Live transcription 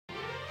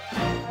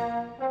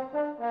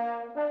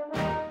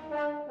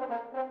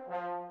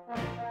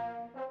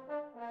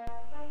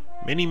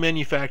Many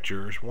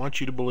manufacturers want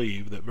you to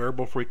believe that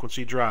variable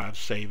frequency drives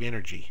save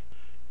energy.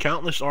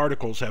 Countless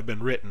articles have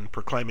been written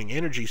proclaiming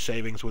energy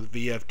savings with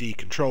VFD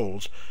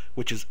controls,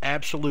 which is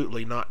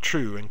absolutely not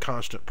true in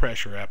constant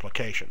pressure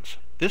applications.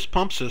 This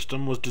pump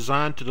system was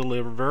designed to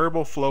deliver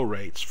variable flow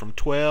rates from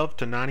 12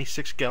 to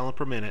 96 gallons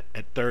per minute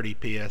at 30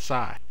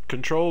 psi.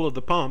 Control of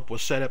the pump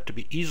was set up to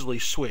be easily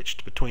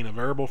switched between a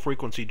variable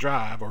frequency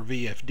drive, or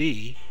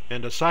VFD,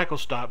 and a cycle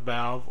stop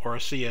valve, or a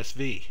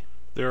CSV.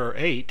 There are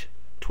 8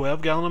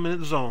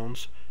 12-gallon-a-minute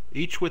zones,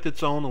 each with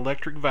its own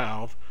electric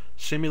valve,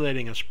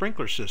 simulating a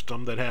sprinkler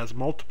system that has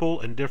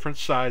multiple and different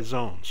size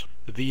zones.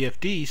 The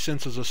VFD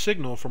senses a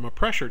signal from a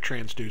pressure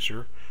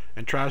transducer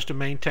and tries to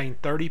maintain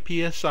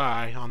 30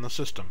 psi on the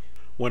system.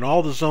 When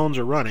all the zones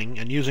are running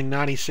and using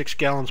 96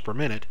 gallons per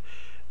minute,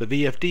 the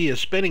VFD is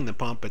spinning the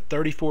pump at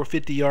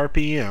 3450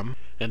 RPM,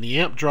 and the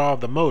amp draw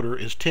of the motor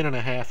is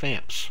 10.5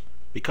 amps.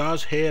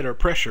 Because head or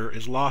pressure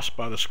is lost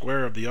by the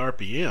square of the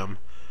RPM,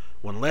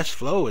 when less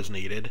flow is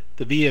needed,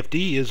 the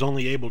VFD is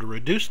only able to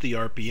reduce the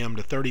RPM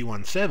to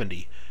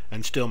 3170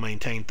 and still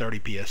maintain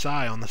 30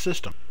 psi on the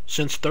system.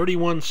 Since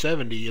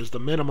 3170 is the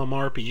minimum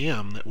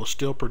RPM that will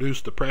still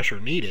produce the pressure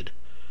needed,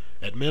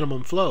 at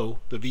minimum flow,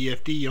 the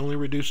VFD only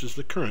reduces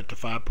the current to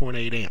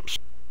 5.8 amps.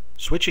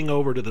 Switching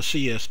over to the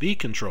CSV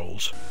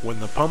controls, when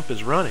the pump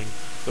is running,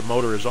 the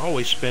motor is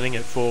always spinning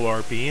at full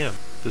RPM.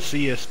 The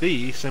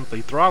CSV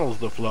simply throttles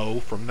the flow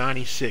from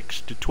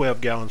 96 to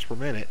 12 gallons per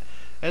minute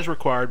as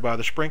required by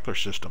the sprinkler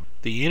system.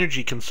 The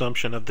energy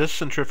consumption of this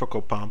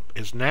centrifugal pump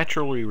is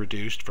naturally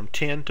reduced from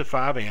 10 to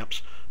 5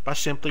 amps by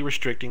simply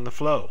restricting the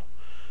flow.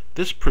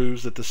 This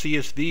proves that the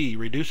CSV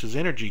reduces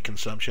energy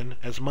consumption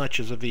as much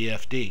as a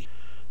VFD.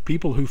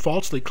 People who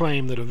falsely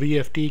claim that a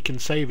VFD can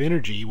save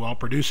energy while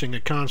producing a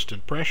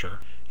constant pressure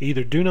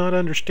either do not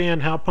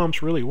understand how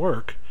pumps really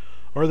work,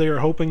 or they are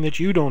hoping that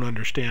you don't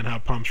understand how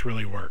pumps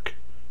really work.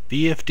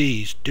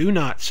 VFDs do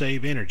not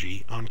save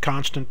energy on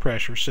constant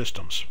pressure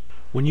systems.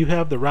 When you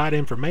have the right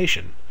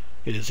information,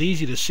 it is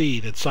easy to see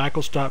that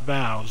cycle stop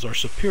valves are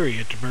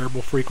superior to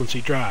variable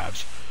frequency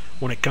drives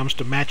when it comes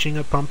to matching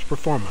a pump's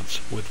performance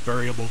with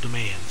variable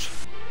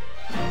demands.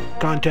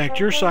 Contact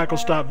your cycle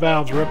stop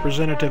valves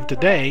representative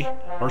today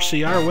or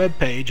see our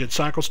webpage at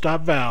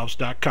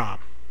cyclestopvalves.com.